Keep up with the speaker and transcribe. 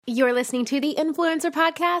You're listening to the Influencer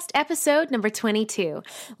Podcast, episode number 22.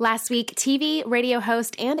 Last week, TV, radio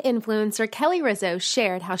host, and influencer Kelly Rizzo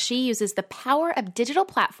shared how she uses the power of digital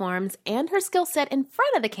platforms and her skill set in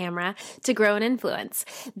front of the camera to grow and influence.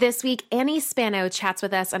 This week, Annie Spano chats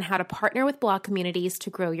with us on how to partner with blog communities to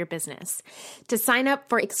grow your business. To sign up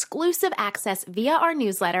for exclusive access via our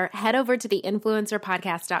newsletter, head over to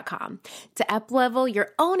theinfluencerpodcast.com. To uplevel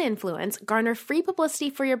your own influence, garner free publicity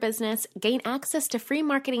for your business, gain access to free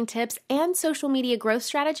marketing tips and social media growth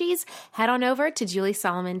strategies, head on over to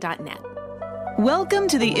juliesolomon.net. Welcome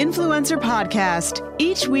to the Influencer Podcast.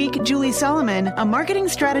 Each week, Julie Solomon, a marketing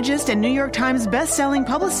strategist and New York Times best-selling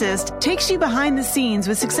publicist, takes you behind the scenes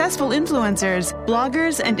with successful influencers,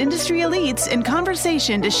 bloggers, and industry elites in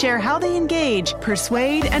conversation to share how they engage,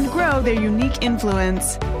 persuade, and grow their unique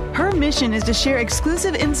influence. Her mission is to share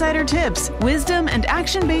exclusive insider tips, wisdom, and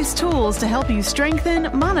action-based tools to help you strengthen,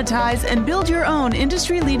 monetize, and build your own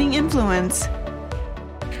industry-leading influence.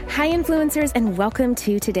 Hi, influencers, and welcome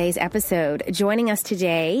to today's episode. Joining us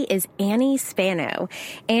today is Annie Spano.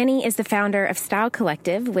 Annie is the founder of Style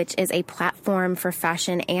Collective, which is a platform for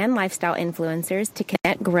fashion and lifestyle influencers to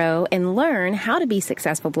connect, grow, and learn how to be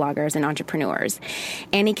successful bloggers and entrepreneurs.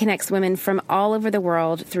 Annie connects women from all over the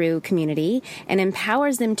world through community and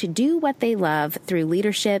empowers them to do what they love through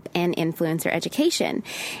leadership and influencer education.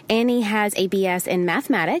 Annie has a BS in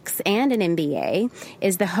mathematics and an MBA,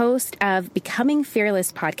 is the host of Becoming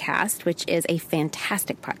Fearless podcast, which is a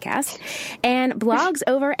fantastic podcast, and blogs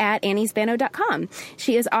over at anniespano.com.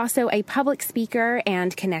 She is also a public speaker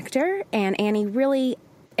and connector, and Annie really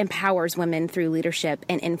empowers women through leadership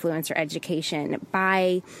and influencer education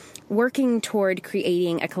by working toward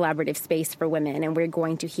creating a collaborative space for women, and we're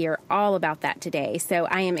going to hear all about that today. So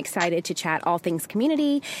I am excited to chat all things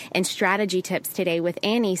community and strategy tips today with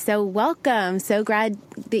Annie. So welcome. So glad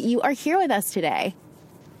that you are here with us today.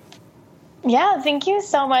 Yeah, thank you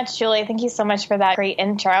so much, Julie. Thank you so much for that great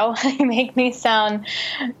intro. You make me sound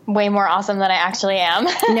way more awesome than I actually am.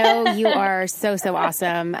 No, you are so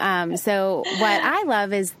awesome. So what I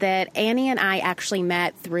love is that Annie and I actually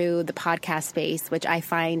met through the podcast space, which I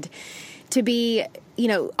find to be,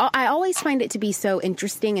 I always find it to be so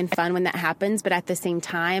interesting and fun when that happens, but at the same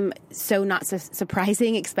time, so not so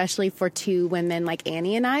surprising, especially for two women like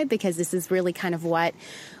Annie and I, because this is really kind of what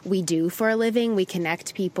we do for a living. We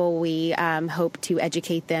connect people. We hope to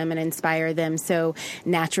educate them and inspire them. So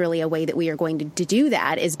naturally, a way that we are going to do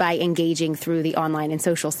that is by engaging through the online and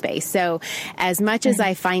social space. So as much as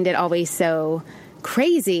I find it always so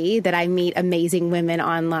crazy that I meet amazing women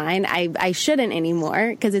online, I shouldn't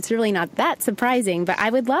anymore because it's really not that surprising. But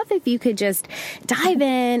I would love if you could just dive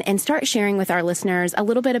in and start sharing with our listeners a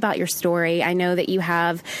little bit about your story. I know that you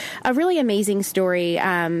have a really amazing story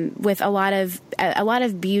with a lot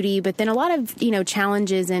of beauty, but then a lot of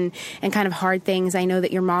challenges and kind of hard things. I know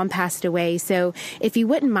that your mom passed away, so if you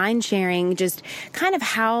wouldn't mind sharing just kind of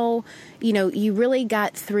how you really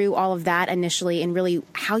got through all of that initially and really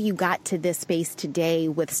how you got to this space today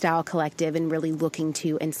with Style Collective and really looking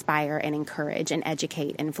to inspire and encourage and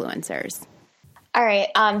educate influencers. All right.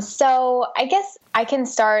 So I guess I can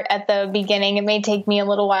start at the beginning. It may take me a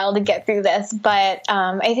little while to get through this, but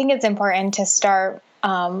I think it's important to start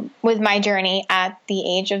with my journey at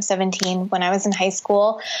the age of 17 when I was in high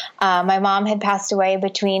school. My mom had passed away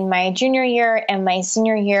between my junior year and my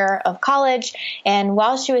senior year of college. And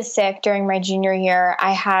while she was sick during my junior year,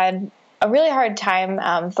 I had a really hard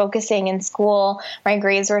time focusing in school. My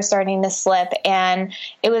grades were starting to slip. And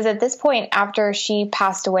it was at this point after she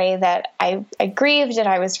passed away that I grieved and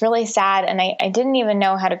I was really sad. And I didn't even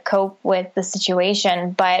know how to cope with the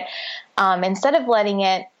situation. But instead of letting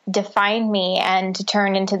it define me and to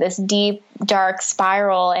turn into this deep, dark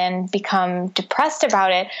spiral and become depressed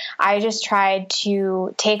about it, I just tried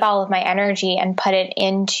to take all of my energy and put it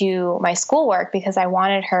into my schoolwork because I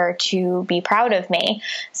wanted her to be proud of me.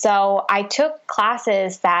 So I took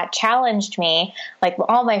classes that challenged me, like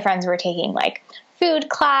all my friends were taking like food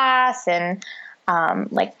class and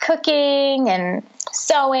like cooking and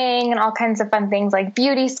sewing and all kinds of fun things like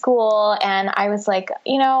beauty school. And I was like,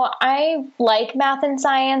 I like math and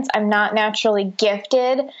science. I'm not naturally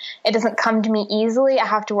gifted. It doesn't come to me easily. I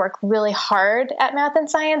have to work really hard at math and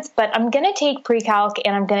science, but I'm going to take pre-calc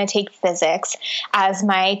and I'm going to take physics as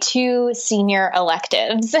my two senior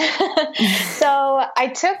electives. So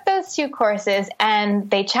I took those two courses and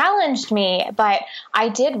they challenged me, but I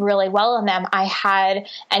did really well in them. I had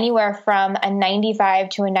anywhere from a 95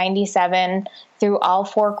 to a 97 through all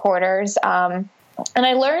four quarters. And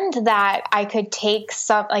I learned that I could take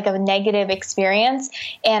some like a negative experience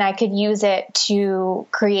and I could use it to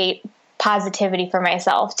create positivity for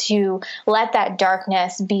myself, to let that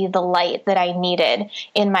darkness be the light that I needed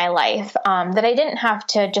in my life, that I didn't have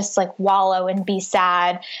to just like wallow and be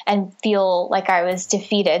sad and feel like I was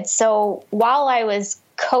defeated. So while I was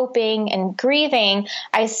coping and grieving,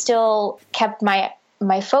 I still kept my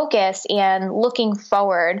focus and looking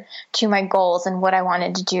forward to my goals and what I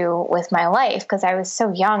wanted to do with my life, because I was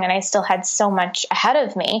so young and I still had so much ahead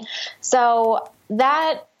of me. So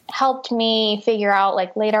that helped me figure out,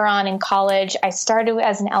 like later on in college, I started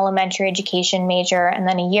as an elementary education major. And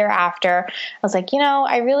then a year after, I was like,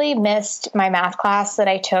 I really missed my math class that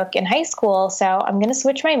I took in high school. So I'm going to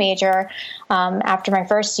switch my major after my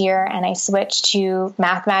first year. And I switched to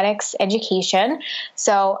mathematics education.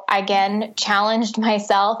 So again, challenged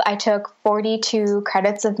myself. I took 42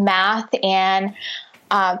 credits of math and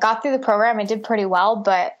got through the program. I did pretty well.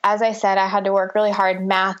 But as I said, I had to work really hard.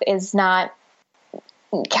 Math is not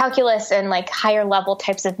calculus, and like higher level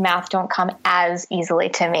types of math don't come as easily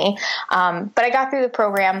to me. But I got through the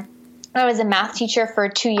program. I was a math teacher for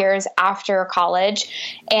 2 years after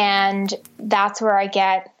college, and that's where I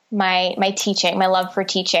get my teaching, my love for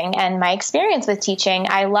teaching and my experience with teaching.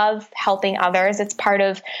 I love helping others. It's part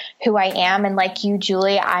of who I am. And like you,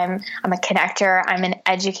 Julie, I'm a connector. I'm an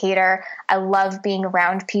educator. I love being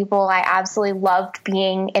around people. I absolutely loved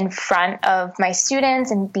being in front of my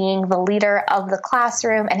students and being the leader of the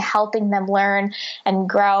classroom and helping them learn and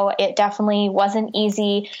grow. It definitely wasn't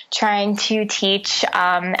easy trying to teach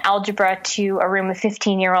algebra to a room of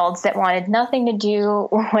 15-year-olds that wanted nothing to do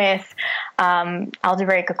with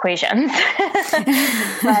algebraic equations,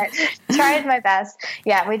 but tried my best.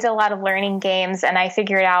 Yeah, we did a lot of learning games, and I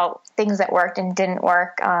figured out things that worked and didn't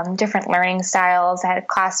work, different learning styles. I had a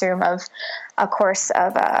classroom of a course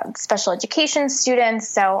of special education students,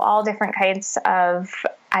 so all different kinds of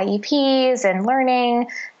IEPs and learning,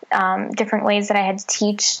 different ways that I had to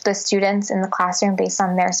teach the students in the classroom based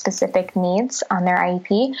on their specific needs on their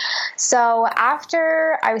IEP. So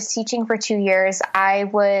after I was teaching for 2 years, I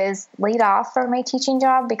was laid off from my teaching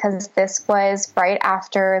job because this was right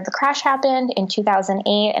after the crash happened in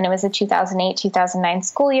 2008, and it was a 2008-2009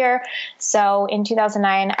 school year. So in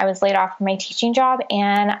 2009, I was laid off from my teaching job,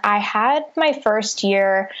 and I had my first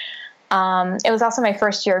year. It was also my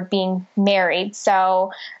first year of being married.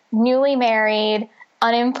 So newly married,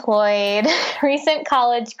 unemployed, recent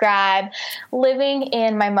college grad, living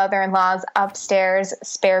in my mother-in-law's upstairs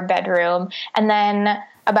spare bedroom. And then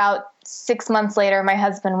about 6 months later, my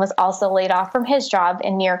husband was also laid off from his job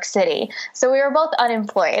in New York City. So we were both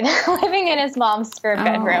unemployed, living in his mom's spare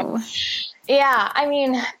bedroom. Yeah, I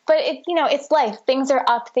mean, but it's life. Things are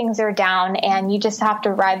up, things are down, and you just have to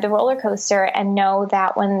ride the roller coaster and know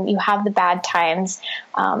that when you have the bad times,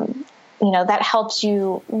 that helps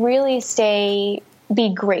you really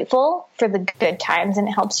be grateful for the good times, and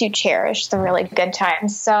it helps you cherish the really good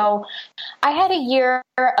times. So I had a year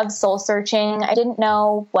of soul searching. I didn't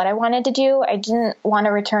know what I wanted to do. I didn't want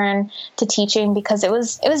to return to teaching because it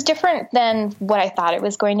was different than what I thought it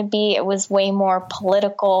was going to be. It was way more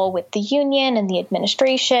political with the union and the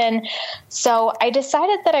administration. So I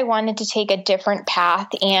decided that I wanted to take a different path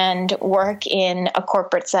and work in a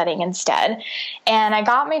corporate setting instead. And I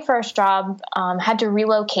got my first job, had to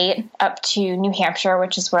relocate up to New Hampshire,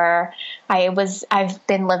 which is where I've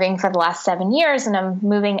been living for the last 7 years, and I'm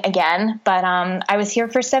moving again. But I was here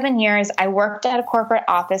for 7 years. I worked at a corporate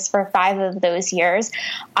office for 5 of those years.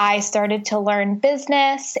 I started to learn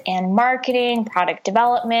business and marketing, product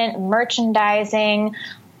development, merchandising,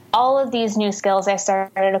 all of these new skills I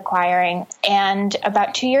started acquiring. And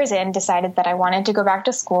about 2 years in, decided that I wanted to go back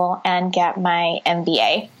to school and get my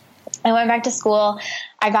MBA. I went back to school.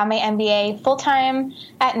 I got my MBA full-time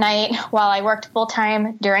at night while I worked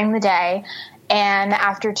full-time during the day. And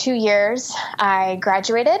after 2 years, I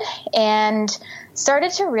graduated and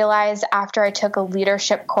started to realize after I took a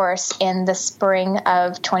leadership course in the spring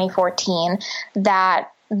of 2014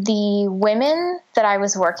 that the women that I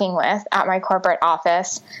was working with at my corporate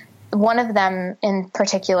office, one of them in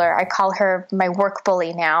particular, I call her my work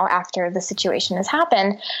bully now after the situation has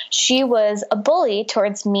happened. She was a bully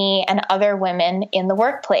towards me and other women in the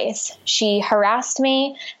workplace. She harassed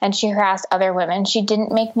me and she harassed other women. She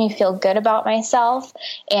didn't make me feel good about myself.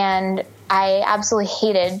 And I absolutely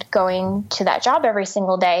hated going to that job every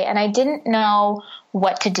single day. And I didn't know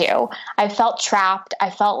what to do. I felt trapped. I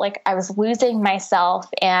felt like I was losing myself,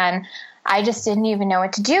 and I just didn't even know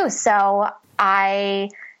what to do. So I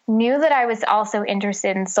knew that I was also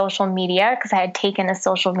interested in social media because I had taken a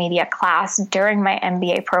social media class during my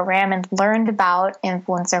MBA program and learned about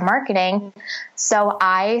influencer marketing. So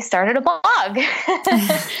I started a blog.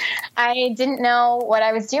 I didn't know what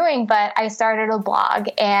I was doing, but I started a blog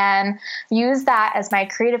and used that as my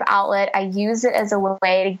creative outlet. I used it as a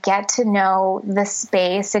way to get to know the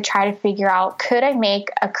space, to try to figure out, could I make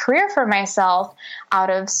a career for myself out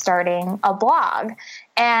of starting a blog?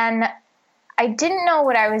 And I didn't know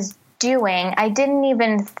what I was doing. I didn't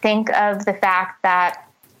even think of the fact that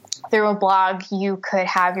through a blog you could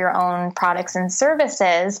have your own products and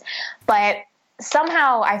services, but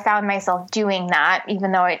somehow I found myself doing that,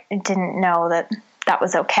 even though I didn't know that that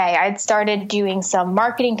was okay. I'd started doing some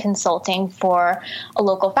marketing consulting for a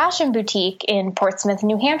local fashion boutique in Portsmouth,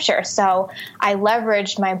 New Hampshire. So I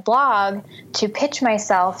leveraged my blog to pitch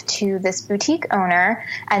myself to this boutique owner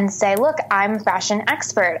and say, look, I'm a fashion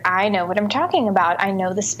expert. I know what I'm talking about. I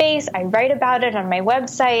know the space. I write about it on my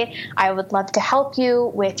website. I would love to help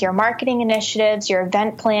you with your marketing initiatives, your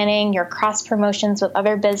event planning, your cross promotions with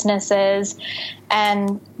other businesses,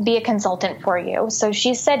 and be a consultant for you. So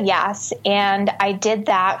she said yes, and I did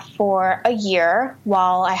that for a year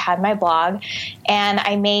while I had my blog, and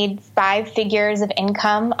I made 5 figures of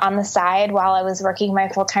income on the side while I was working my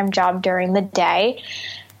full-time job during the day.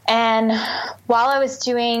 And while I was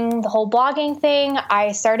doing the whole blogging thing,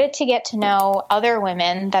 I started to get to know other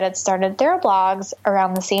women that had started their blogs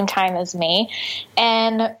around the same time as me,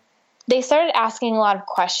 and they started asking a lot of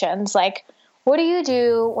questions like, what do you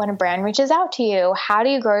do when a brand reaches out to you? How do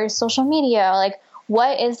you grow your social media? Like,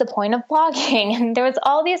 what is the point of blogging? And there was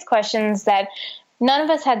all these questions that none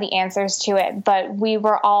of us had the answers to it, but we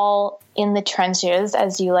were all in the trenches,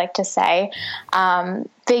 as you like to say,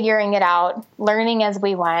 figuring it out, learning as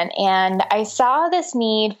we went. And I saw this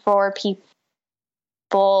need for people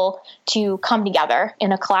to come together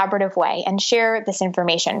in a collaborative way and share this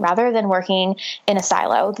information rather than working in a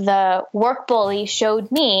silo. The Work Bully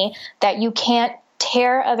showed me that you can't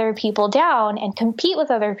tear other people down and compete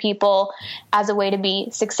with other people as a way to be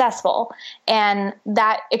successful. And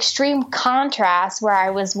that extreme contrast where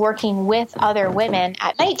I was working with other women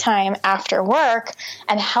at nighttime after work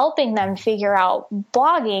and helping them figure out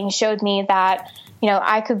blogging showed me that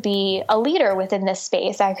I could be a leader within this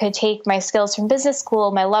space. I could take my skills from business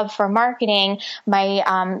school, my love for marketing,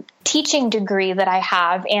 my teaching degree that I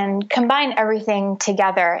have, and combine everything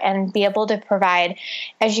together and be able to provide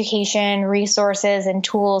education, resources, and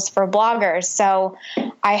tools for bloggers. So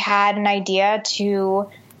I had an idea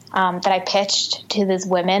that I pitched to these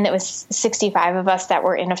women. It was 65 of us that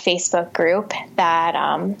were in a Facebook group that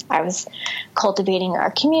I was cultivating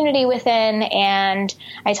our community within. And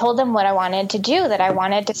I told them what I wanted to do, that I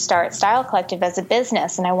wanted to start Style Collective as a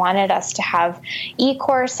business. And I wanted us to have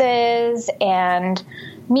e-courses and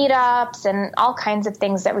meetups and all kinds of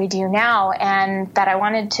things that we do now, and that I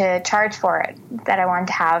wanted to charge for it, that I wanted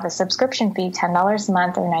to have a subscription fee, $10 a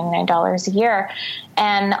month or $99 a year.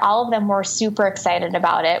 And all of them were super excited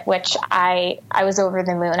about it, which I was over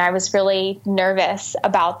the moon. I was really nervous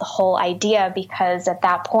about the whole idea because at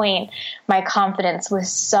that point, my confidence was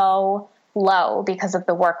so low because of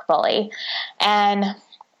the Work Bully. And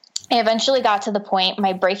I eventually got to the point,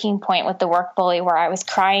 my breaking point with the Work Bully, where I was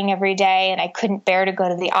crying every day and I couldn't bear to go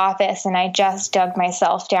to the office, and I just dug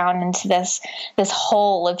myself down into this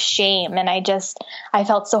hole of shame, and I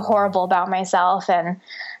felt so horrible about myself, and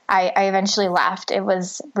I eventually left. It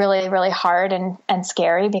was really, really hard and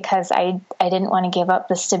scary because I didn't want to give up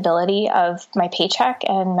the stability of my paycheck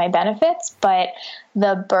and my benefits, but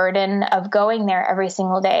the burden of going there every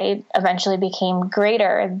single day eventually became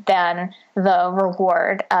greater than the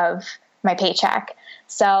reward of my paycheck.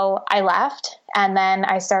 So I left, and then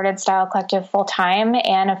I started Style Collective full time,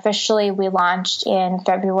 and officially we launched in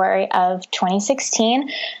February of 2016.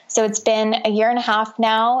 So it's been a year and a half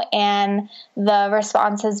now, and the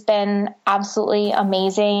response has been absolutely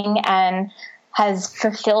amazing and has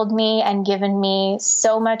fulfilled me and given me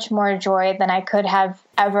so much more joy than I could have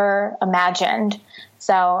ever imagined.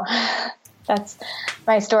 So that's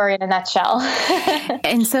my story in a nutshell.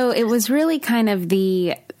 And so it was really kind of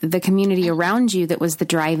the community around you that was the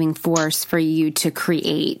driving force for you to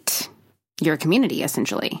create your community,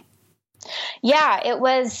 essentially. Yeah, it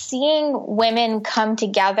was seeing women come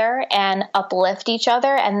together and uplift each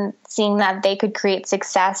other and seeing that they could create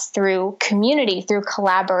success through community, through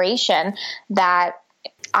collaboration, that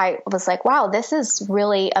I was like, wow, this is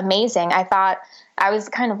really amazing. I thought I was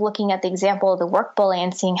kind of looking at the example of the work bully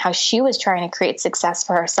and seeing how she was trying to create success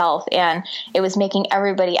for herself, and it was making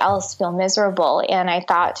everybody else feel miserable. And I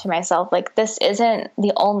thought to myself, like, this isn't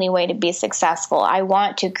the only way to be successful. I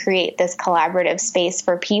want to create this collaborative space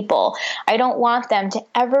for people. I don't want them to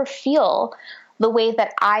ever feel the way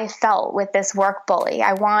that I felt with this work bully.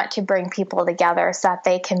 I want to bring people together so that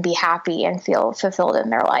they can be happy and feel fulfilled in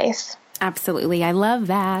their life. Absolutely. I love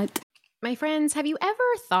that. My friends, have you ever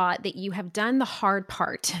thought that you have done the hard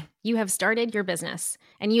part? You have started your business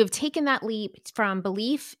and you have taken that leap from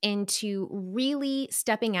belief into really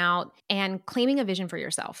stepping out and claiming a vision for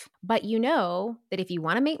yourself. But you know that if you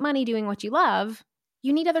want to make money doing what you love,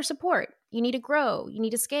 you need other support. You need to grow. You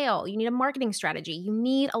need to scale. You need a marketing strategy. You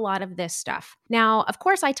need a lot of this stuff. Now, of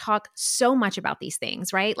course, I talk so much about these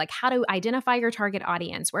things, right? Like how to identify your target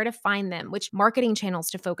audience, where to find them, which marketing channels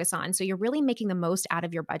to focus on, so you're really making the most out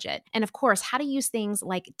of your budget. And of course, how to use things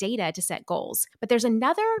like data to set goals. But there's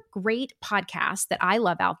another great podcast that I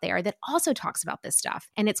love out there that also talks about this stuff,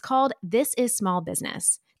 and it's called This is Small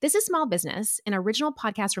Business. This is Small Business, an original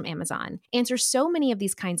podcast from Amazon, answers so many of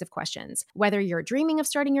these kinds of questions. Whether you're dreaming of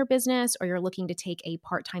starting your business or you're looking to take a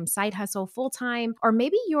part-time side hustle full-time, or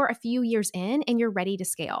maybe you're a few years in and you're ready to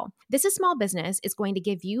scale. This is Small Business is going to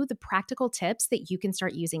give you the practical tips that you can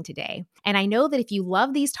start using today. And I know that if you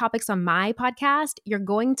love these topics on my podcast, you're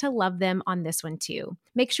going to love them on this one too.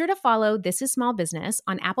 Make sure to follow This is Small Business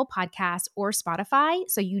on Apple Podcasts or Spotify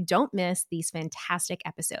so you don't miss these fantastic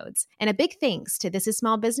episodes. And a big thanks to This is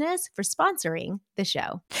Small Business for sponsoring the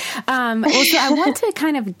show. So I want to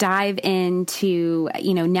kind of dive into,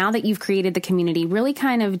 now that you've created the community, really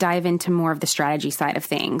kind of dive into more of the strategy side of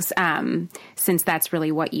things, since that's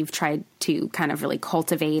really what you've tried to kind of really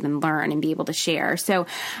cultivate and learn and be able to share. So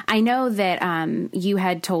I know that you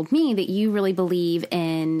had told me that you really believe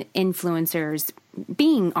in influencers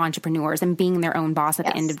being entrepreneurs and being their own boss at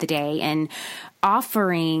the end of the day, and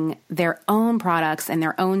offering their own products and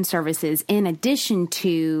their own services in addition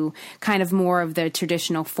to kind of more of the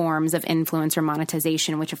traditional forms of influencer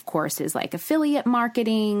monetization, which of course is like affiliate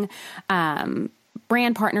marketing,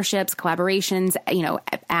 brand partnerships, collaborations,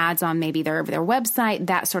 ads on maybe their website,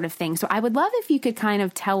 that sort of thing. So I would love if you could kind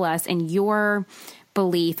of tell us, in your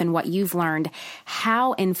belief and what you've learned,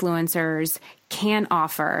 how influencers can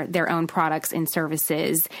offer their own products and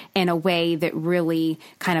services in a way that really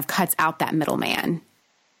kind of cuts out that middleman.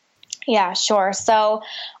 Yeah, sure. So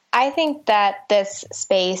I think that this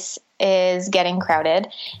space is getting crowded,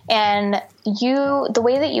 and the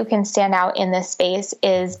way that you can stand out in this space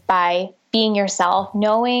is by being yourself,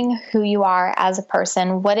 knowing who you are as a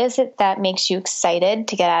person. What is it that makes you excited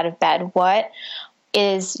to get out of bed? What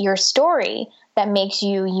is your story that makes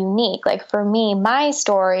you unique? Like for me, my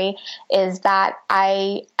story is that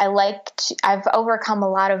I've overcome a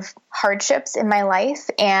lot of hardships in my life,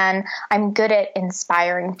 and I'm good at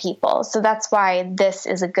inspiring people. So that's why this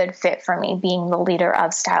is a good fit for me, being the leader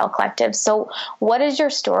of Style Collective. So what is your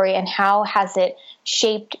story, and how has it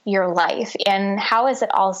shaped your life, and how has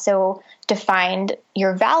it also defined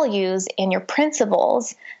your values and your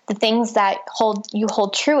principles, the things that you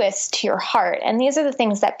hold truest to your heart? And these are the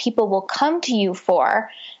things that people will come to you for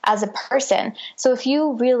as a person. So if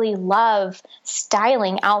you really love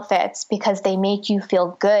styling outfits because they make you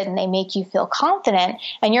feel good and they make you feel confident,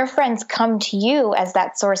 and your friends come to you as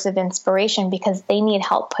that source of inspiration because they need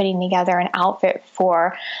help putting together an outfit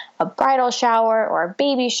for a bridal shower or a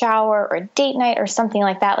baby shower or a date night or something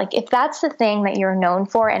like that, like if that's the thing that you're known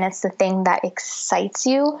for and it's the thing that excites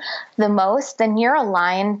you the most, then you're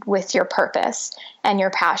aligned with your purpose and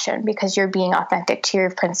your passion because you're being authentic to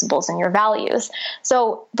your principles and your values.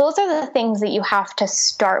 So those are the things that you have to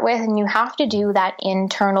start with, and you have to do that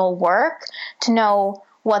internal work to know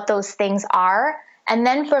what those things are. And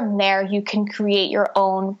then from there, you can create your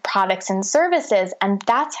own products and services. And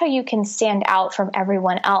that's how you can stand out from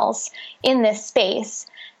everyone else in this space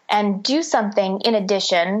and do something in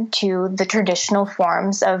addition to the traditional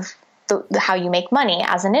forms of how you make money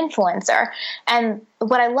as an influencer. And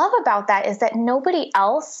what I love about that is that nobody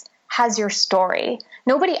else has your story.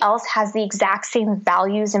 Nobody else has the exact same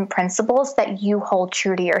values and principles that you hold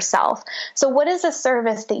true to yourself. So what is a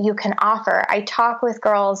service that you can offer? I talk with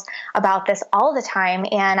girls about this all the time,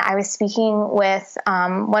 and I was speaking with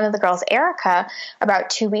one of the girls, Erica, about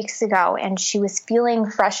 2 weeks ago, and she was feeling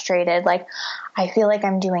frustrated, like, I feel like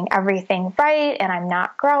I'm doing everything right and I'm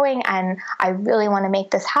not growing, and I really want to make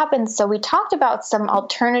this happen. So we talked about some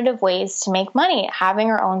alternative ways to make money, having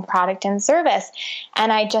our own product and service.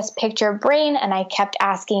 And I just picked her brain, and I kept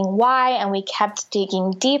asking why, and we kept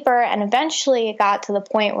digging deeper. And eventually it got to the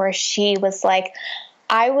point where she was like,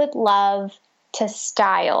 I would love to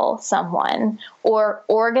style someone or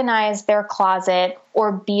organize their closet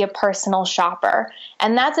or be a personal shopper.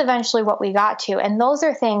 And that's eventually what we got to. And those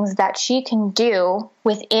are things that she can do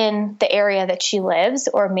within the area that she lives,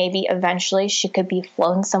 or maybe eventually she could be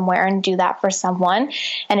flown somewhere and do that for someone.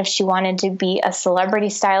 And if she wanted to be a celebrity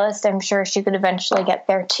stylist, I'm sure she could eventually get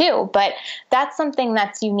there too. But that's something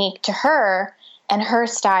that's unique to her and her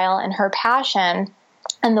style and her passion,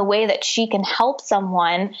 and the way that she can help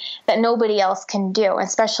someone that nobody else can do,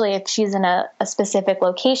 especially if she's in a specific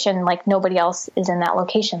location, like nobody else is in that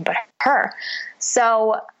location but her.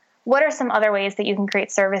 So what are some other ways that you can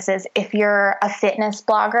create services? If you're a fitness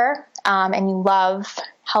blogger and you love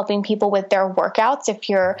helping people with their workouts, if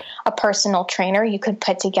you're a personal trainer, you could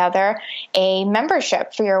put together a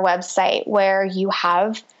membership for your website where you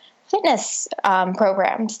have fitness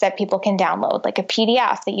programs that people can download, like a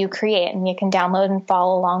PDF that you create and you can download and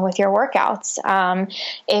follow along with your workouts.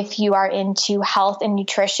 If you are into health and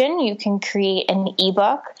nutrition, you can create an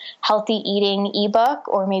ebook, healthy eating ebook,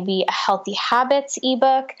 or maybe a healthy habits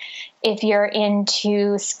ebook. If you're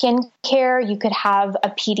into skincare, you could have a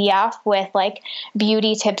PDF with like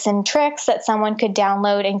beauty tips and tricks that someone could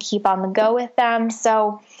download and keep on the go with them.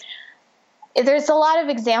 So there's a lot of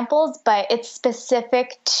examples, but it's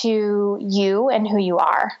specific to you and who you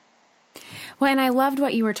are. Well, and I loved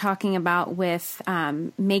what you were talking about with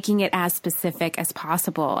making it as specific as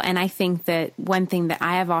possible. And I think that one thing that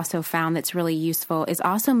I have also found that's really useful is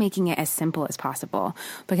also making it as simple as possible.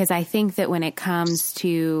 Because I think that when it comes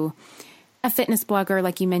to a fitness blogger,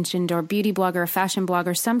 like you mentioned, or beauty blogger, fashion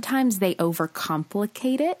blogger, sometimes they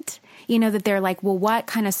overcomplicate it. You know, that they're like, well, what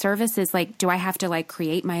kind of services, like, do I have to like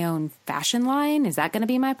create my own fashion line? Is that going to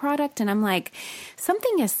be my product? And I'm like,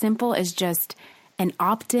 something as simple as just an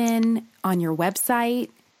opt-in on your website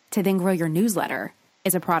to then grow your newsletter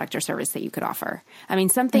is a product or service that you could offer. I mean,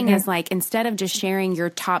 something is like, instead of just sharing your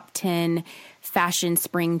top 10 fashion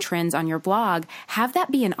spring trends on your blog, have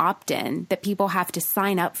that be an opt-in that people have to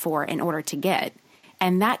sign up for in order to get.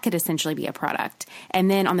 And that could essentially be a product. And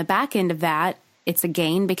then on the back end of that, it's a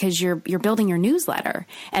gain because you're building your newsletter.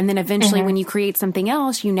 And then eventually when you create something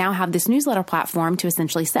else, you now have this newsletter platform to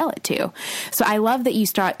essentially sell it to. So I love that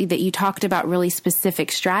you talked about really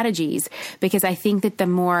specific strategies, because I think that the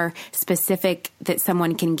more specific that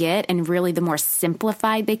someone can get and really the more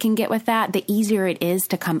simplified they can get with that, the easier it is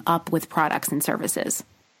to come up with products and services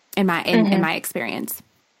in my experience.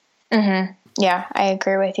 Yeah, I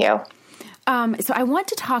agree with you. So I want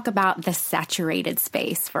to talk about the saturated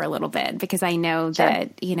space for a little bit, because I know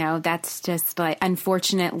that, you know, that's just like,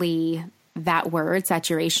 unfortunately, that word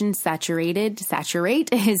saturate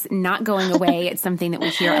is not going away. It's something that we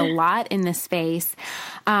hear a lot in this space.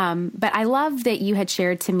 But I love that you had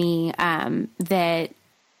shared to me that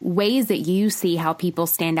ways that you see how people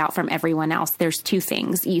stand out from everyone else. There's two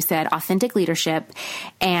things. You said authentic leadership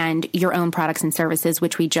and your own products and services,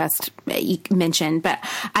 which we just mentioned. But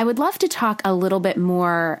I would love to talk a little bit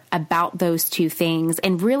more about those two things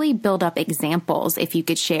and really build up examples, if you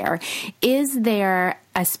could share. Is there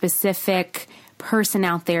a specific person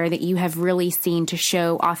out there that you have really seen to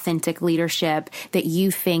show authentic leadership that you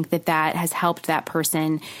think that has helped that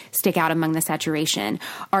person stick out among the saturation?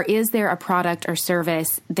 Or is there a product or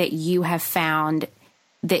service that you have found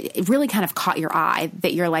that really kind of caught your eye,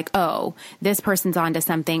 that you're like, oh, this person's onto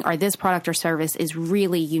something, or this product or service is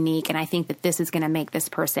really unique, and I think that this is going to make this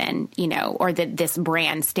person, you know, or that this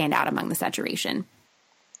brand stand out among the saturation?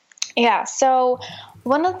 Yeah. So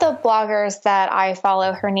one of the bloggers that I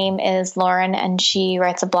follow, her name is Lauren, and she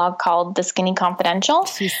writes a blog called The Skinny Confidential.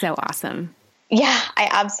 She's so awesome. Yeah, I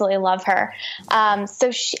absolutely love her.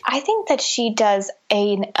 I think that she does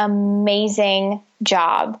an amazing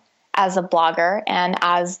job as a blogger and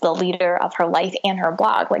as the leader of her life and her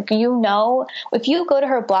blog. Like, you know, if you go to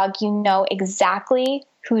her blog, you know exactly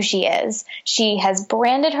who she is. She has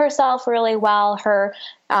branded herself really well. Her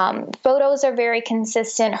photos are very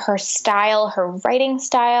consistent. Her style, her writing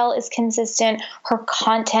style is consistent. Her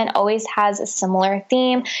content always has a similar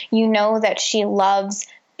theme. You know that she loves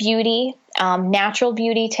beauty, natural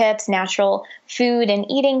beauty tips, natural food and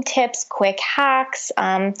eating tips, quick hacks,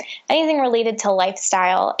 anything related to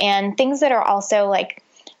lifestyle, and things that are also like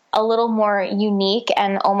a little more unique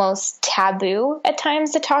and almost taboo at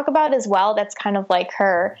times to talk about as well. That's kind of like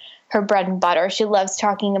her bread and butter. She loves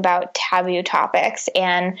talking about taboo topics.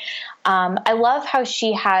 And I love how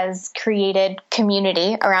she has created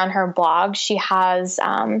community around her blog. She has,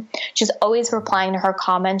 she's always replying to her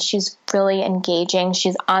comments. She's really engaging.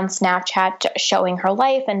 She's on Snapchat showing her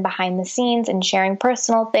life and behind the scenes and sharing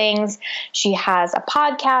personal things. She has a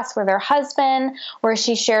podcast with her husband where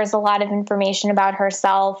she shares a lot of information about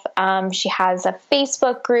herself. She has a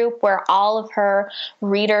Facebook group where all of her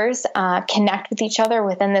readers connect with each other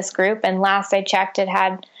within this group. And last I checked, it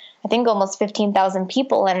had, I think, almost 15,000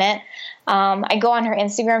 people in it. I go on her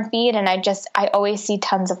Instagram feed and I always see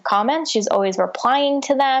tons of comments. She's always replying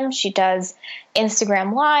to them. She does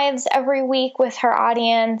Instagram lives every week with her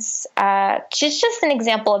audience. She's just an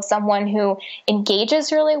example of someone who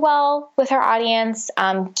engages really well with her audience,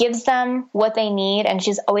 gives them what they need, and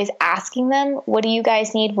she's always asking them, what do you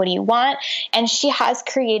guys need? What do you want? And she has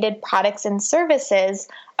created products and services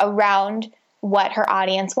around what her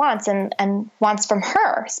audience wants and wants from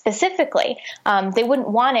her specifically. They wouldn't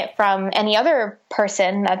want it from any other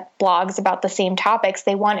person that blogs about the same topics.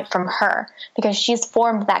 They want it from her because she's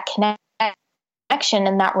formed that connection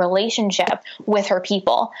and that relationship with her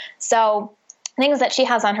people. So things that she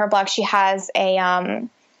has on her blog, she has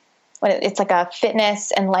it's like a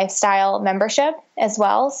fitness and lifestyle membership as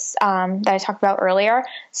well, that I talked about earlier.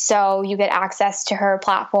 So you get access to her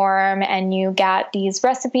platform and you get these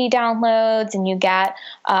recipe downloads and you get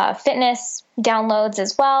fitness downloads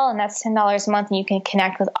as well. And that's $10 a month. And you can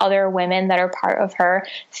connect with other women that are part of her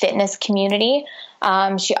fitness community.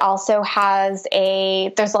 She also has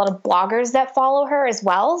there's a lot of bloggers that follow her as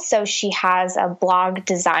well. So she has a blog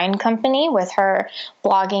design company with her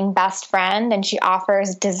blogging best friend, and she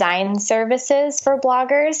offers design services for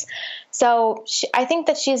bloggers. So I think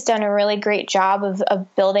that she's done a really great job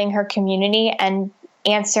of building her community and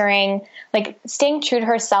answering, like staying true to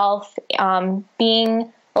herself,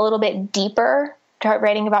 being a little bit deeper,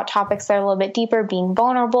 writing about topics that are a little bit deeper, being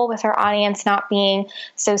vulnerable with her audience, not being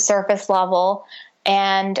so surface level,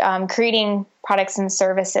 and creating products and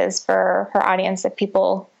services for her audience that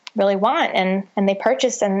people really want and they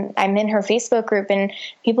purchase. And I'm in her Facebook group and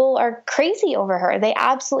people are crazy over her. They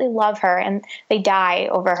absolutely love her and they die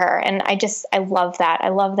over her. And I love that. I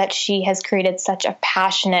love that she has created such a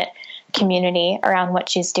passionate community around what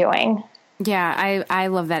she's doing. Yeah, I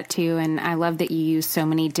love that too. And I love that you use so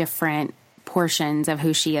many different portions of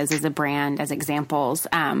who she is as a brand as examples,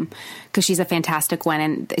 because she's a fantastic one.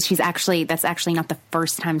 And that's actually not the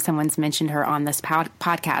first time someone's mentioned her on this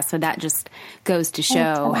podcast. So that just goes to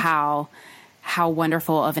show how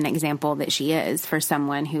wonderful of an example that she is for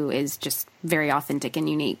someone who is just very authentic and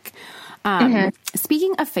unique.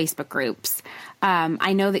 Speaking of Facebook groups,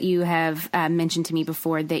 I know that you have mentioned to me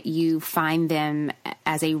before that you find them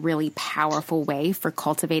as a really powerful way for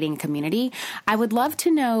cultivating a community. I would love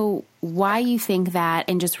to know why you think that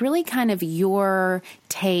and just really kind of your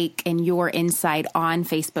take and your insight on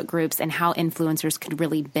Facebook groups and how influencers could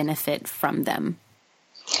really benefit from them.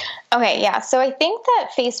 Okay, yeah. So I think that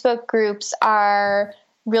Facebook groups are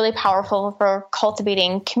really powerful for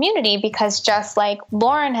cultivating community because just like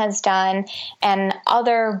Lauren has done and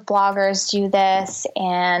other bloggers do this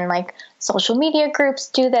and like social media groups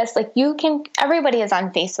do this, like everybody is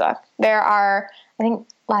on Facebook. There are, I think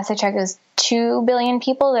last I checked, it was 2 billion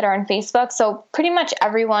people that are on Facebook. So pretty much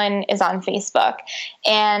everyone is on Facebook,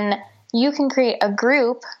 and you can create a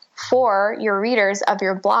group for your readers of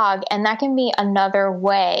your blog, and that can be another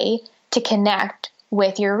way to connect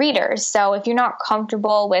with your readers. So if you're not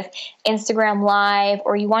comfortable with Instagram Live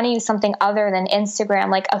or you want to use something other than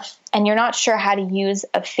Instagram, and you're not sure how to use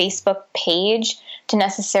a Facebook page to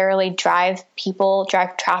necessarily drive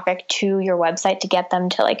traffic to your website to get them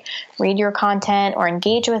to read your content or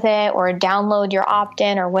engage with it or download your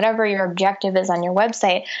opt-in or whatever your objective is on your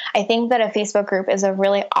website, I think that a Facebook group is a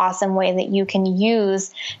really awesome way that you can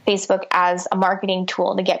use Facebook as a marketing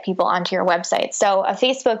tool to get people onto your website. So a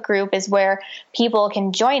Facebook group is where people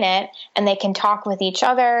can join it and they can talk with each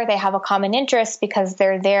other. They have a common interest because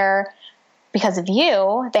they're there because of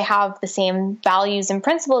you. They have the same values and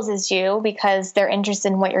principles as you because they're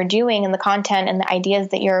interested in what you're doing and the content and the ideas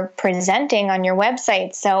that you're presenting on your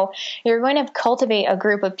website. So you're going to cultivate a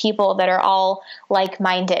group of people that are all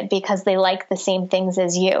like-minded because they like the same things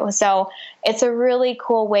as you. So it's a really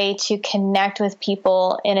cool way to connect with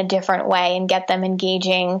people in a different way and get them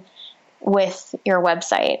engaging with your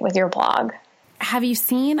website, with your blog. Have you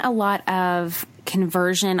seen a lot of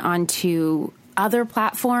conversion onto other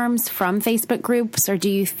platforms from Facebook groups, or do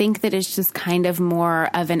you think that it's just kind of more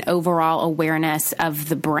of an overall awareness of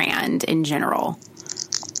the brand in general?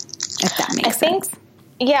 If that makes sense.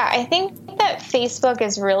 I think that Facebook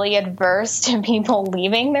is really adverse to people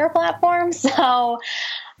leaving their platform. So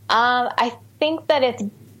I think that it's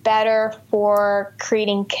better for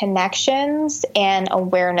creating connections and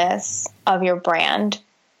awareness of your brand.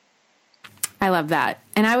 I love that.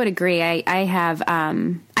 And I would agree. I have,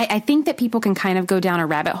 I think that people can kind of go down a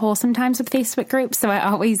rabbit hole sometimes with Facebook groups. So I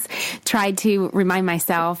always try to remind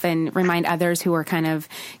myself and remind others who are kind of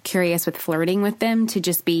curious with flirting with them to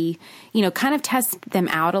just be, kind of test them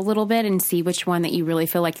out a little bit and see which one that you really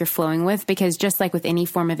feel like you're flowing with. Because just like with any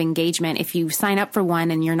form of engagement, if you sign up for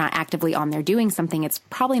one and you're not actively on there doing something, it's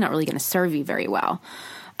probably not really going to serve you very well.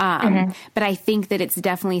 But I think that it's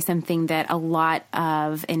definitely something that a lot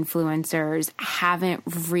of influencers haven't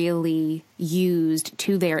really used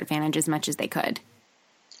to their advantage as much as they could.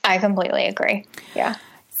 I completely agree. Yeah.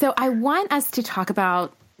 So I want us to talk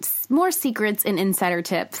about more secrets and insider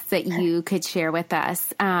tips that you could share with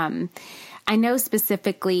us. I know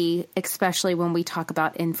specifically, especially when we talk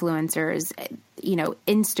about influencers,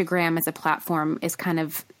 Instagram as a platform is kind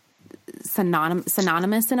of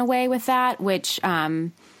synonymous in a way with that, which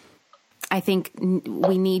I think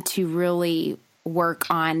we need to really work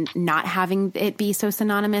on not having it be so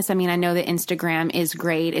synonymous. I mean, I know that Instagram is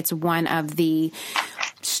great. It's one of the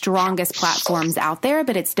strongest platforms out there,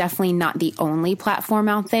 but it's definitely not the only platform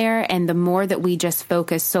out there. And the more that we just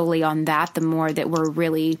focus solely on that, the more that we're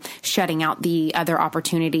really shutting out the other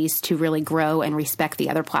opportunities to really grow and respect the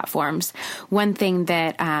other platforms. One thing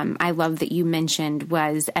that I love that you mentioned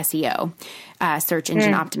was SEO. Search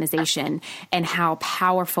engine optimization, and how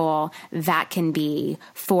powerful that can be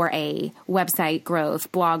for a website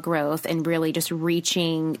growth, blog growth, and really just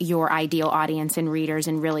reaching your ideal audience and readers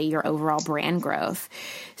and really your overall brand growth.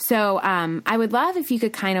 So I would love if you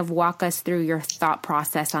could kind of walk us through your thought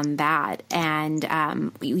process on that and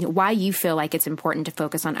why you feel like it's important to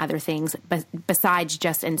focus on other things besides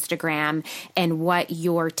just Instagram, and what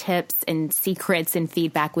your tips and secrets and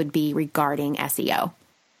feedback would be regarding SEO.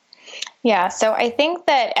 Yeah, so I think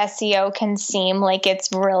that SEO can seem like it's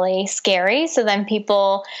really scary, so then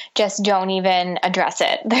people just don't even address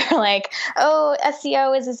it. They're like, oh,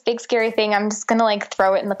 SEO is this big scary thing. I'm just going to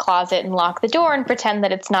throw it in the closet and lock the door and pretend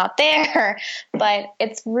that it's not there. But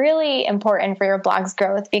it's really important for your blog's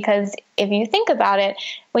growth, because if you think about it,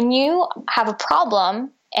 when you have a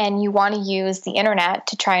problem and you want to use the internet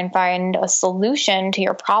to try and find a solution to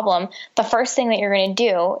your problem, the first thing that you're going to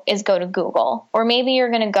do is go to Google. Or maybe you're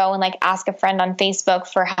going to go and ask a friend on Facebook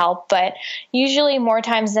for help. But usually, more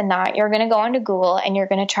times than not, you're going to go onto Google and you're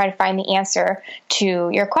going to try to find the answer to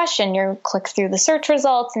your question. You'll click through the search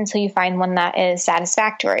results until you find one that is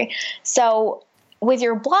satisfactory. So with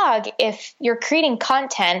your blog, if you're creating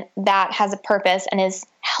content that has a purpose and is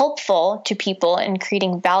helpful to people in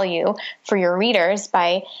creating value for your readers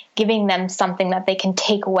by giving them something that they can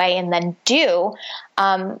take away and then do,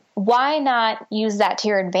 why not use that to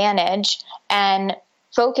your advantage and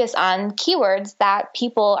focus on keywords that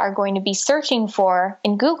people are going to be searching for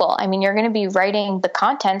in Google? I mean, you're going to be writing the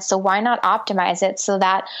content, so why not optimize it so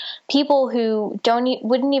that people who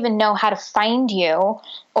wouldn't even know how to find you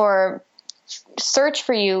or search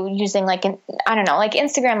for you using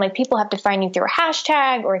Instagram, people have to find you through a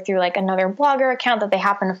hashtag or through another blogger account that they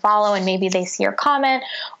happen to follow, and maybe they see your comment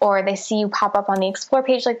or they see you pop up on the explore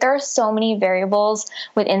page. There are so many variables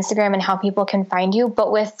with Instagram and how people can find you,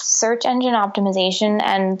 but with search engine optimization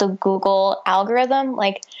and the Google algorithm,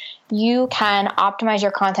 you can optimize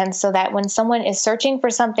your content so that when someone is searching for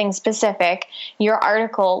something specific, your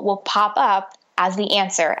article will pop up as the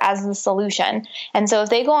answer, as the solution. And so if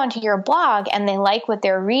they go onto your blog and they like what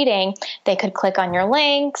they're reading, they could click on your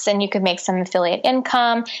links and you could make some affiliate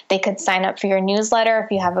income. They could sign up for your newsletter if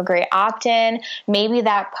you have a great opt-in. Maybe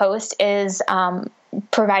that post is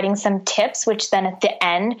providing some tips, which then at the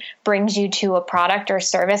end brings you to a product or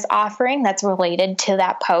service offering that's related to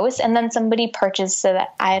that post. And then somebody purchases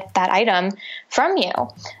that item from you.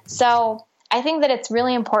 So I think that it's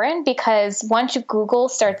really important, because once Google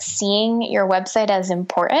starts seeing your website as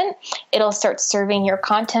important, it'll start serving your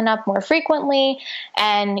content up more frequently,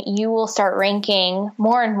 and you will start ranking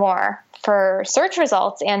more and more for search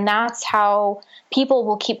results. And that's how people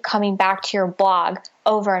will keep coming back to your blog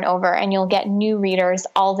over and over, and you'll get new readers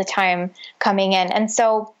all the time coming in. And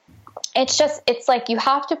so it's you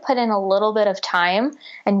have to put in a little bit of time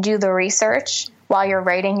and do the research while you're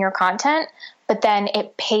writing your content. But then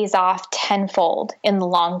it pays off tenfold in the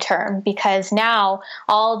long term, because now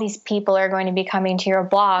all these people are going to be coming to your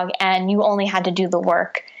blog and you only had to do the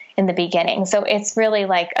work in the beginning. So it's really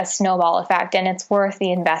like a snowball effect, and it's worth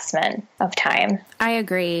the investment of time. I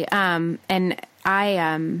agree. And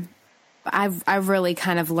I've really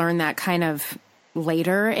kind of learned that kind of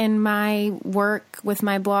later in my work with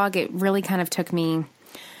my blog. It really kind of took me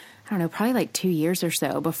don't know, probably like 2 years or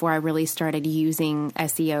so before I really started using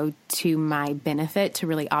SEO to my benefit to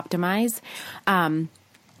really optimize. And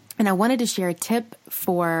I wanted to share a tip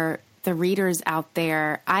for the readers out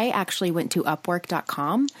there. I actually went to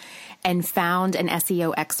Upwork.com and found an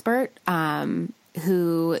SEO expert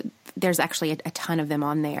who there's actually a ton of them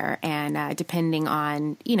on there. And depending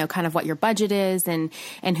on, kind of what your budget is and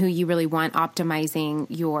who you really want optimizing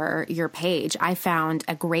your page, I found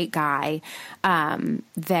a great guy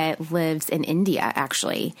that lives in India,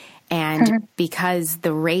 actually. And because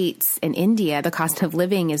the rates in India, the cost of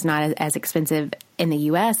living is not as expensive in the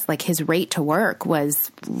US, like his rate to work was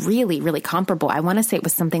really, really comparable. I want to say it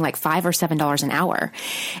was something like $5 or $7 an hour.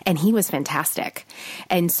 And he was fantastic.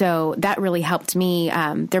 And so that really helped me.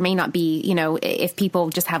 There may not be, if people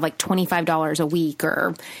just have like $25 a week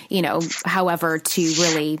or, however to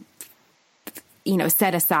really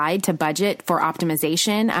set aside to budget for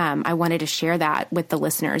optimization. I wanted to share that with the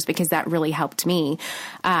listeners because that really helped me.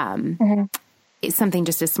 It's something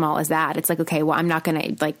just as small as that. It's like, okay, well, I'm not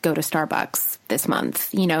going to go to Starbucks this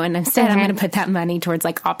month, and instead I'm going to put that money towards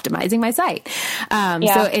optimizing my site.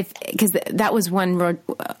 So because that was one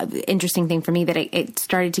interesting thing for me that it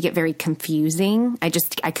started to get very confusing.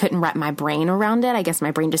 I couldn't wrap my brain around it. I guess my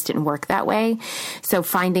brain just didn't work that way. So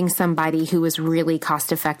finding somebody who was really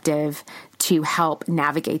cost effective to help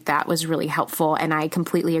navigate that was really helpful. And I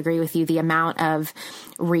completely agree with you. The amount of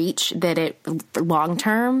reach that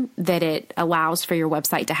long-term that it allows for your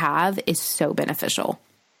website to have is so beneficial.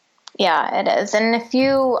 Yeah, it is. And if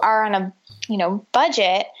you are on a,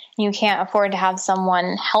 budget, you can't afford to have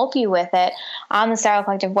someone help you with it. On the Style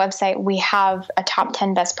Collective website, we have a top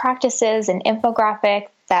 10 best practices and infographic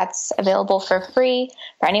that's available for free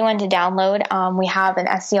for anyone to download. We have an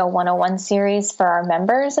SEO 101 series for our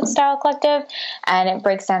members of Style Collective, and it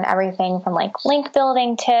breaks down everything from link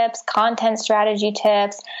building tips, content strategy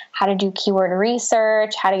tips, how to do keyword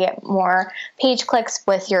research, how to get more page clicks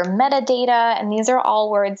with your metadata. And these are all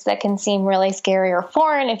words that can seem really scary or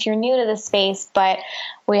foreign if you're new to the space, but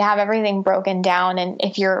we have everything broken down. And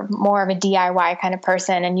if you're more of a DIY kind of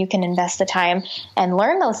person and you can invest the time and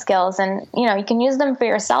learn those skills and, you can use them for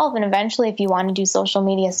yourself. And eventually, if you want to do social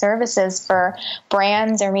media services for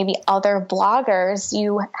brands or maybe other bloggers,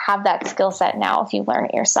 you have that skill set now if you learn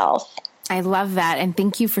it yourself. I love that. And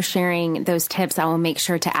thank you for sharing those tips. I will make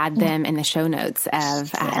sure to add them in the show notes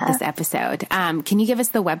of this episode. Can you give us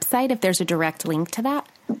the website if there's a direct link to that?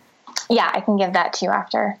 Yeah, I can give that to you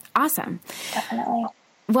after. Awesome. Definitely.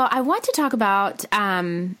 Well, I want to talk about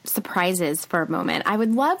surprises for a moment. I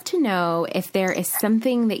would love to know if there is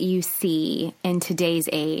something that you see in today's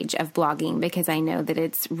age of blogging, because I know that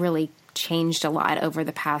it's really changed a lot over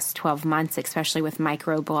the past 12 months, especially with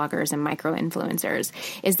micro bloggers and micro influencers.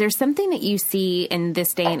 Is there something that you see in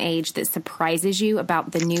this day and age that surprises you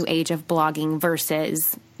about the new age of blogging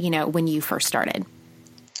versus, when you first started?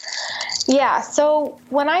 Yeah. So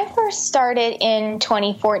when I first started in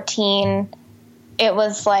 2014, it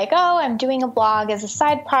was like, oh, I'm doing a blog as a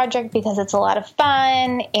side project because it's a lot of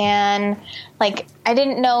fun. And I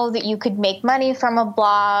didn't know that you could make money from a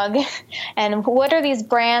blog. And what are these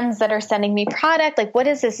brands that are sending me product? What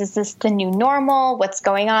is this? Is this the new normal? What's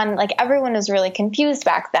going on? Everyone was really confused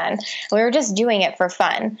back then. We were just doing it for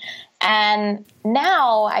fun. And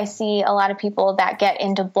now I see a lot of people that get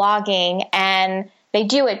into blogging and they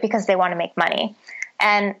do it because they want to make money.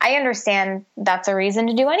 And I understand that's a reason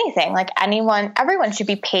to do anything. Everyone should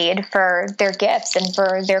be paid for their gifts and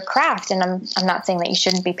for their craft. And I'm not saying that you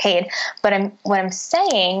shouldn't be paid, but what I'm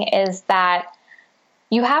saying is that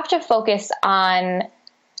you have to focus on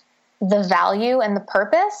the value and the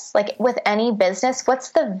purpose. With any business, what's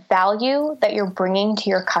the value that you're bringing to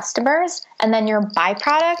your customers? And then your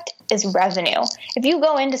byproduct is revenue. If you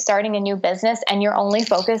go into starting a new business and you're only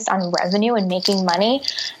focused on revenue and making money,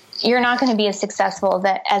 you're not going to be as successful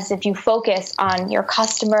as if you focus on your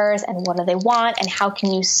customers and what do they want and how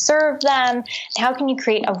can you serve them and how can you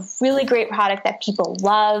create a really great product that people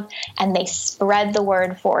love and they spread the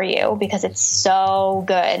word for you because it's so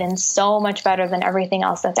good and so much better than everything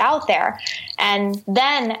else that's out there. And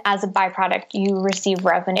then as a byproduct, you receive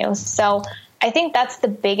revenue. So I think that's the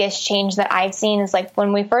biggest change that I've seen is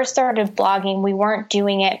when we first started blogging, we weren't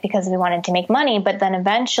doing it because we wanted to make money, but then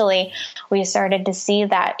eventually we started to see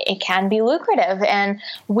that it can be lucrative and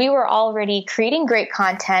we were already creating great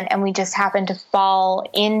content and we just happened to fall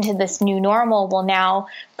into this new normal. Well, now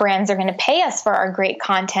brands are going to pay us for our great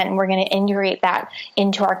content and we're going to integrate that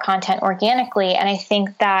into our content organically. And I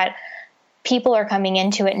think that people are coming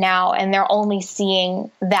into it now and they're only seeing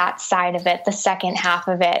that side of it, the second half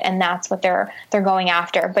of it, and that's what they're going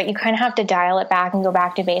after. But you kind of have to dial it back and go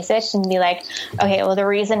back to basics and be like, okay, well, the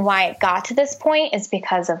reason why it got to this point is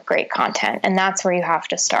because of great content, and that's where you have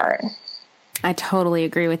to start. I totally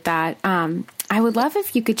agree with that. I would love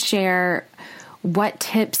if you could share what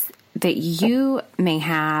tips that you may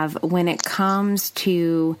have when it comes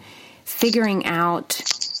to figuring out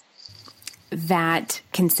that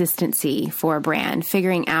consistency for a brand,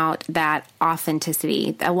 figuring out that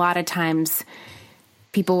authenticity. A lot of times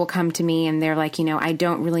people will come to me and they're like, I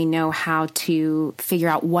don't really know how to figure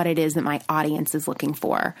out what it is that my audience is looking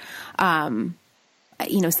for.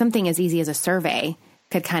 Something as easy as a survey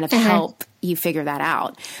could kind of help you figure that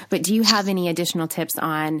out. But do you have any additional tips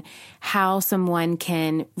on how someone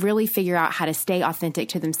can really figure out how to stay authentic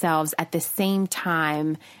to themselves at the same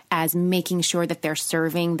time as making sure that they're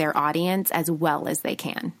serving their audience as well as they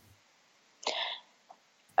can?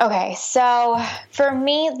 Okay, so for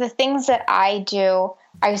me, the things that I do,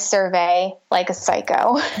 I survey like a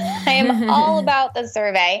psycho. I am all about the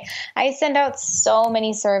survey. I send out so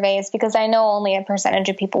many surveys because I know only a percentage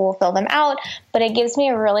of people will fill them out, but it gives me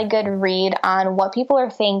a really good read on what people are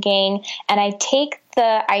thinking, and I take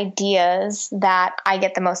the ideas that I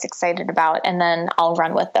get the most excited about, and then I'll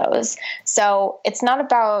run with those. So it's not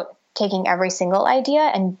about taking every single idea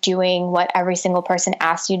and doing what every single person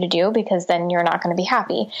asks you to do, because then you're not going to be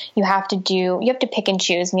happy. You have to pick and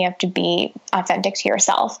choose, and you have to be authentic to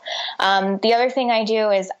yourself. The other thing I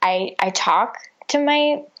do is I talk to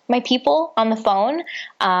my people on the phone.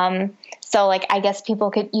 So like, I guess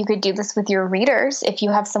you could do this with your readers. If you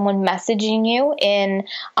have someone messaging you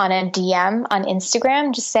on a DM on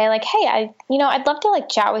Instagram, just say like, hey, I'd love to like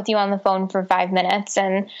chat with you on the phone for 5 minutes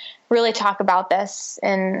and really talk about this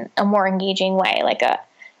in a more engaging way. Like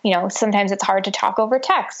sometimes it's hard to talk over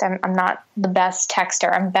text. I'm not the best texter.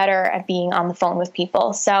 I'm better at being on the phone with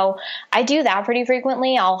people. So I do that pretty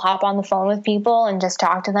frequently. I'll hop on the phone with people and just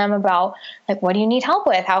talk to them about like, what do you need help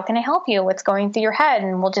with? How can I help you? What's going through your head?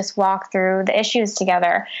 And we'll just walk through the issues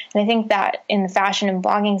together. And I think that in the fashion and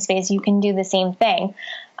blogging space, you can do the same thing.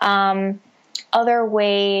 Other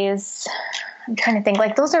ways, I'm trying to think,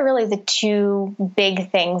 like those are really the two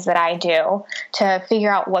big things that I do to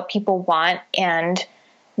figure out what people want and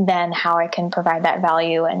then how I can provide that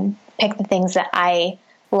value and pick the things that I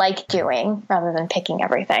like doing rather than picking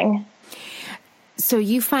everything. So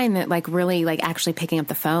you find that like really like actually picking up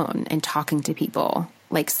the phone and talking to people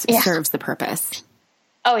serves the purpose.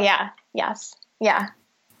 Oh yeah. Yes. Yeah.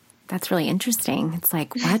 That's really interesting. It's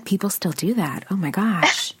like, what? People still do that? Oh my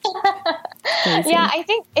gosh. Yeah, I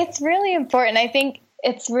think it's really important.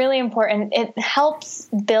 It helps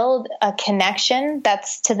build a connection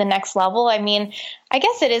that's to the next level. I mean, I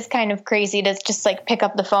guess it is kind of crazy to just like pick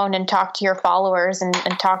up the phone and talk to your followers and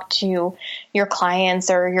talk to your clients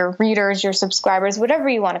or your readers, your subscribers, whatever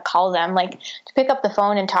you want to call them, like to pick up the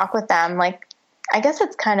phone and talk with them. Like, I guess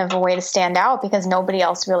it's kind of a way to stand out because nobody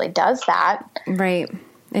else really does that. Right.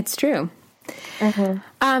 It's true.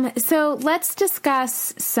 Mm-hmm. So let's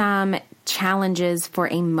discuss some challenges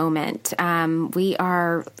for a moment. We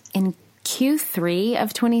are in Q3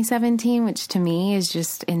 of 2017, which to me is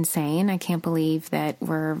just insane. I can't believe that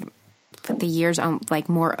the year's like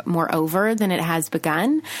more over than it has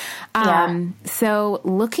begun. So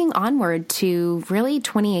looking onward to really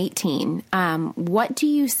 2018, what do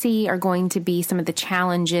you see are going to be some of the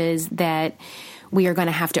challenges that we are going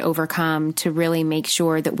to have to overcome to really make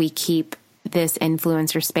sure that we keep this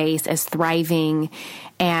influencer space as thriving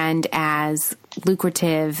and as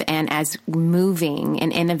lucrative and as moving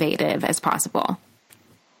and innovative as possible?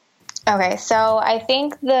 Okay, so I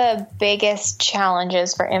think the biggest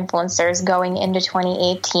challenges for influencers going into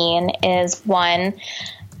 2018 is one,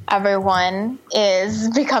 everyone is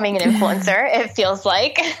becoming an influencer. It feels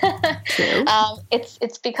like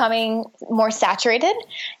it's becoming more saturated,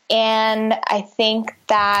 and I think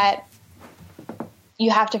that you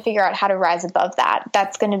have to figure out how to rise above that.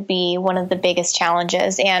 That's going to be one of the biggest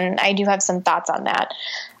challenges, and I do have some thoughts on that.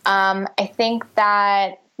 I think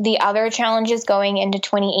that the other challenges going into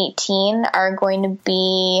 2018 are going to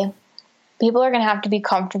be people are going to have to be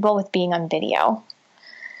comfortable with being on video.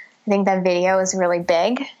 I think that video is really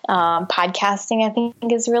big. Podcasting, I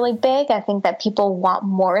think, is really big. I think that people want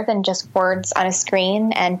more than just words on a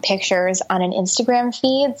screen and pictures on an Instagram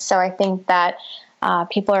feed. So I think that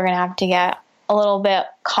people are going to have to get a little bit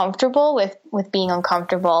comfortable with being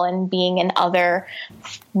uncomfortable and being in other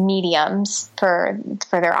mediums for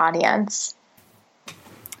their audience.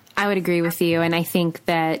 I would agree with you. And I think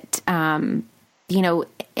that,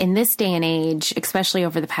 in this day and age, especially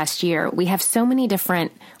over the past year, we have so many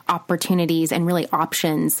different opportunities and really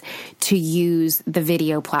options to use the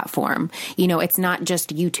video platform. You know, it's not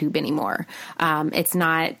just YouTube anymore. It's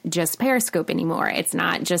not just Periscope anymore. It's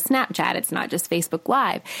not just Snapchat. It's not just Facebook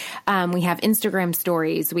Live. We have Instagram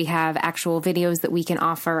stories. We have actual videos that we can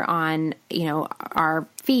offer on, you know, our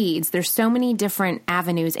feeds. There's so many different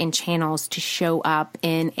avenues and channels to show up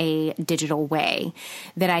in a digital way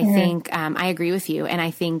that I think, I agree with you. And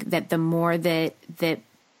I think that the more that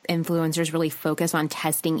influencers really focus on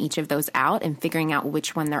testing each of those out and figuring out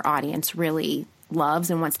which one their audience really loves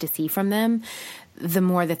and wants to see from them, the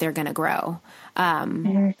more that they're going to grow.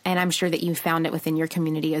 And I'm sure that you found it within your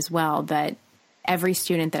community as well, that every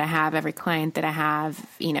student that I have, every client that I have,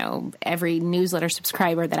 you know, every newsletter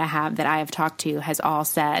subscriber that I have talked to has all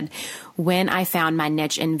said, when I found my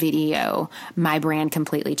niche in video, my brand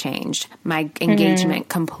completely changed. My engagement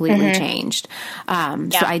completely changed.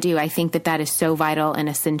 So I think that is so vital and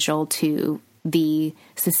essential to the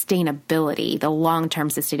sustainability, the long-term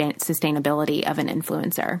sustainability of an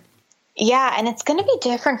influencer. Yeah. And it's going to be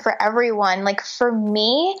different for everyone. Like for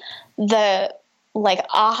me, the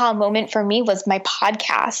aha moment for me was my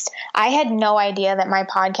podcast. I had no idea that my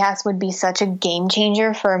podcast would be such a game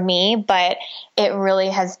changer for me, but it really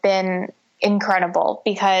has been incredible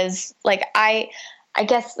because I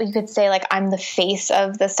guess you could say like I'm the face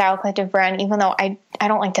of the Style Collective brand, even though I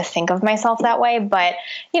don't like to think of myself that way. But,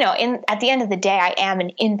 you know, at the end of the day, I am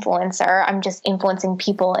an influencer. I'm just influencing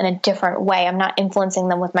people in a different way. I'm not influencing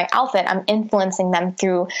them with my outfit. I'm influencing them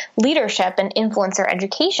through leadership and influencer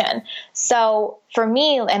education. So for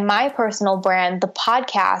me and my personal brand, the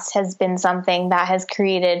podcast has been something that has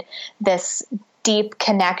created this deep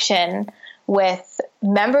connection with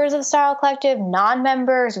members of Style Collective,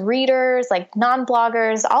 non-members, readers, like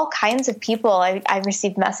non-bloggers, all kinds of people I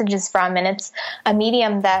received messages from. And it's a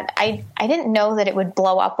medium that I didn't know that it would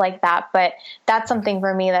blow up like that, but that's something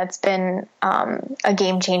for me that's been a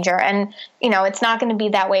game changer. And, you know, it's not going to be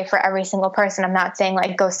that way for every single person. I'm not saying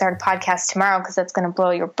like go start a podcast tomorrow because that's going to blow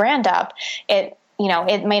your brand up. It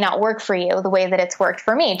may not work for you the way that it's worked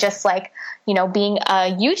for me. Just like, you know, being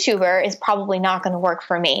a YouTuber is probably not going to work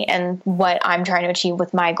for me and what I'm trying to achieve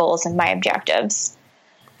with my goals and my objectives.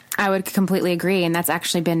 I would completely agree. And that's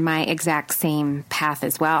actually been my exact same path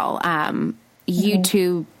as well.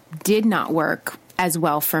 YouTube did not work as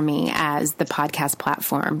well for me as the podcast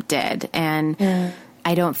platform did. And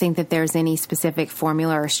I don't think that there's any specific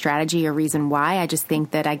formula or strategy or reason why. I just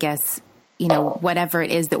think that, I guess, you know, whatever it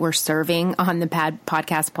is that we're serving on the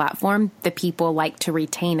podcast platform, the people like to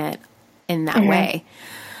retain it in that way.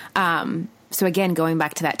 So again, going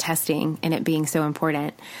back to that testing and it being so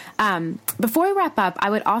important. Before we wrap up, I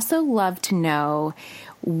would also love to know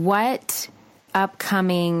what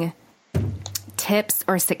upcoming tips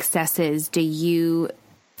or successes do you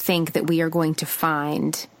think that we are going to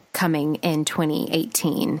find coming in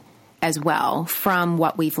 2018 as well from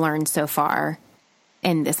what we've learned so far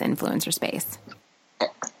in this influencer space?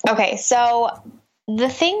 Okay, so the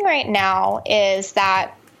thing right now is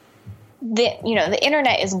that the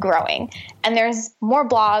internet is growing and there's more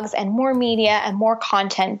blogs and more media and more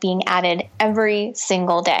content being added every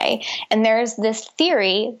single day. And there's this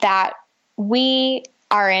theory that we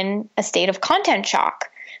are in a state of content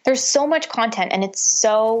shock. There's so much content and it's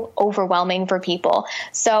so overwhelming for people.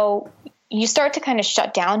 So you start to kind of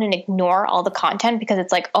shut down and ignore all the content because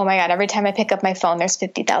it's like, oh my God, every time I pick up my phone, there's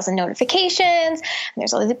 50,000 notifications and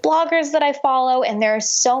there's all these bloggers that I follow and there's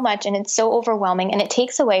so much and it's so overwhelming and it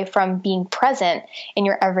takes away from being present in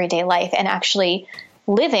your everyday life and actually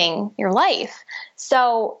living your life.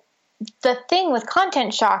 So the thing with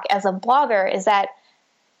content shock as a blogger is that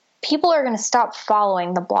people are going to stop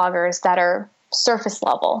following the bloggers that are surface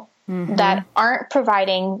level, that aren't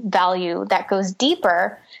providing value that goes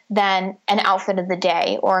deeper than an outfit of the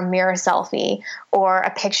day or a mirror selfie or a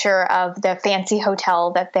picture of the fancy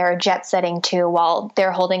hotel that they're jet setting to while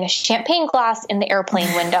they're holding a champagne glass in the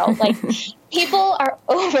airplane window. Like, people are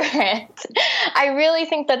over it. I really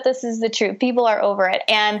think that this is the truth. People are over it.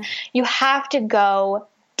 And you have to go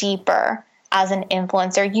deeper as an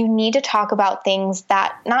influencer. You need to talk about things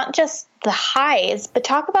that, not just the highs, but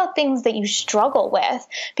talk about things that you struggle with,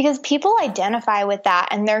 because people identify with that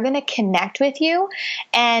and they're going to connect with you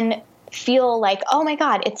and feel like, oh my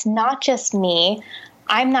God, it's not just me.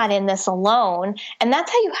 I'm not in this alone. And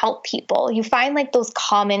that's how you help people. You find like those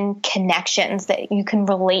common connections that you can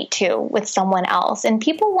relate to with someone else. And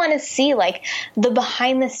people want to see like the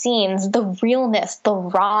behind the scenes, the realness, the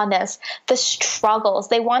rawness, the struggles.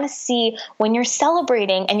 They want to see when you're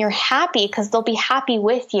celebrating and you're happy because they'll be happy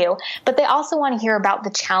with you. But they also want to hear about the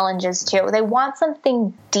challenges too. They want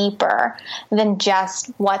something deeper than just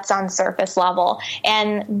what's on surface level.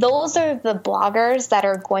 And those are the bloggers that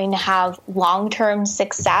are going to have long-term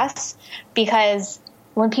success, because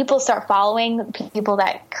when people start following people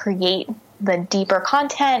that create the deeper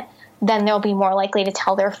content, then they'll be more likely to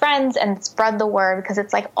tell their friends and spread the word, because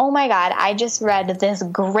it's like, oh my God, I just read this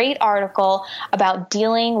great article about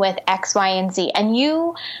dealing with X, Y, and Z. And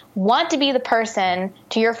you want to be the person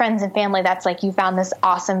to your friends and family that's like, you found this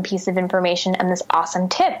awesome piece of information and this awesome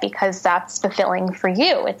tip, because that's fulfilling for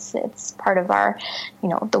you. It's part of our,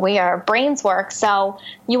 the way our brains work. So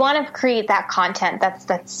you want to create that content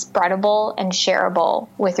that's spreadable and shareable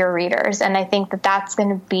with your readers. And I think that that's going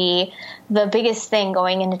to be the biggest thing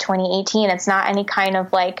going into 2018. It's not any kind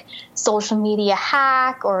of like social media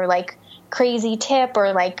hack or like crazy tip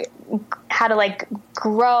or like how to like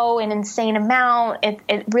grow an insane amount.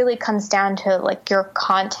 It really comes down to like your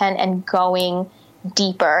content and going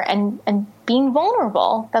deeper and being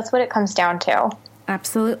vulnerable. That's what it comes down to.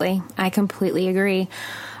 Absolutely. I completely agree.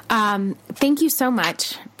 Thank you so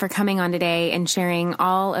much for coming on today and sharing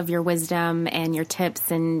all of your wisdom and your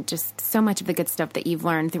tips and just so much of the good stuff that you've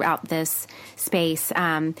learned throughout this space.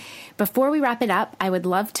 Before we wrap it up, I would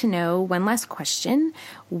love to know one last question.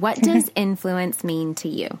 What does influence mean to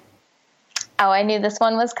you? Oh, I knew this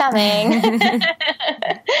one was coming.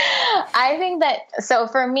 I think that, so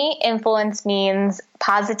for me, influence means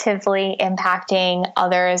positively impacting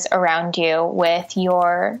others around you with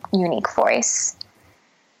your unique voice.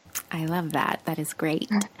 I love that. That is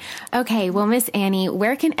great. Okay. Well, Miss Annie,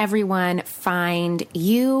 where can everyone find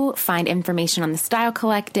you, find information on the Style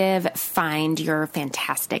Collective, find your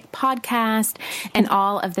fantastic podcast, and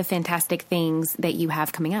all of the fantastic things that you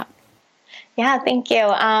have coming up? Yeah, thank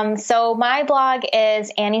you. So my blog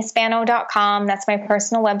is anniespano.com. That's my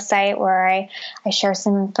personal website where I share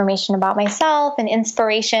some information about myself, and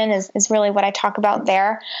inspiration is really what I talk about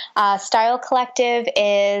there. Style Collective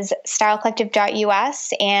is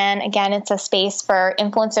stylecollective.us. And again, it's a space for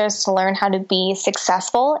influencers to learn how to be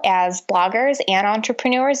successful as bloggers and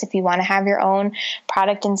entrepreneurs. If you want to have your own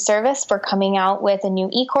product and service, we're coming out with a new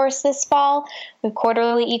e-course this fall with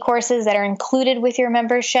quarterly e-courses that are included with your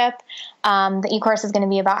membership. The e-course is going to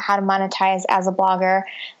be about how to monetize as a blogger.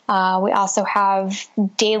 We also have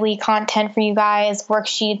daily content for you guys,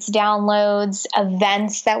 worksheets, downloads,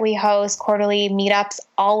 events that we host, quarterly meetups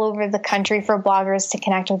all over the country for bloggers to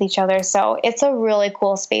connect with each other. So it's a really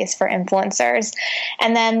cool space for influencers.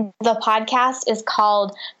 And then the podcast is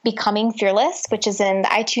called Becoming Fearless, which is in the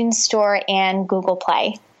iTunes Store and Google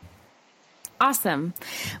Play. Awesome.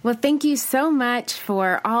 Well, thank you so much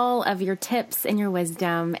for all of your tips and your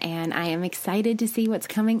wisdom. And I am excited to see what's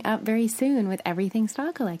coming up very soon with Everything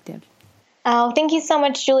Style Collective. Oh, thank you so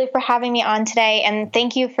much, Julie, for having me on today. And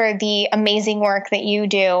thank you for the amazing work that you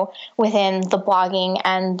do within the blogging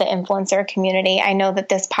and the influencer community. I know that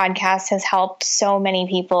this podcast has helped so many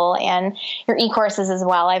people, and your e-courses as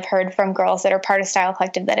well. I've heard from girls that are part of Style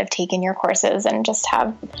Collective that have taken your courses and just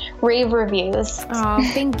have rave reviews. Oh,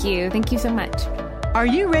 thank you. Thank you so much. Are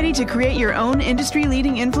you ready to create your own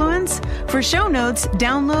industry-leading influence? For show notes,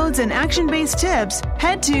 downloads, and action-based tips,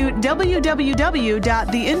 head to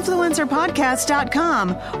www.theinfluencerpodcast.com,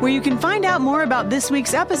 where you can find out more about this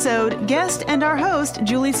week's episode, guest, and our host,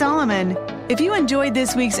 Julie Solomon. If you enjoyed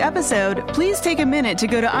this week's episode, please take a minute to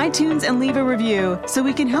go to iTunes and leave a review so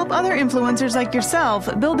we can help other influencers like yourself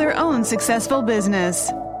build their own successful business.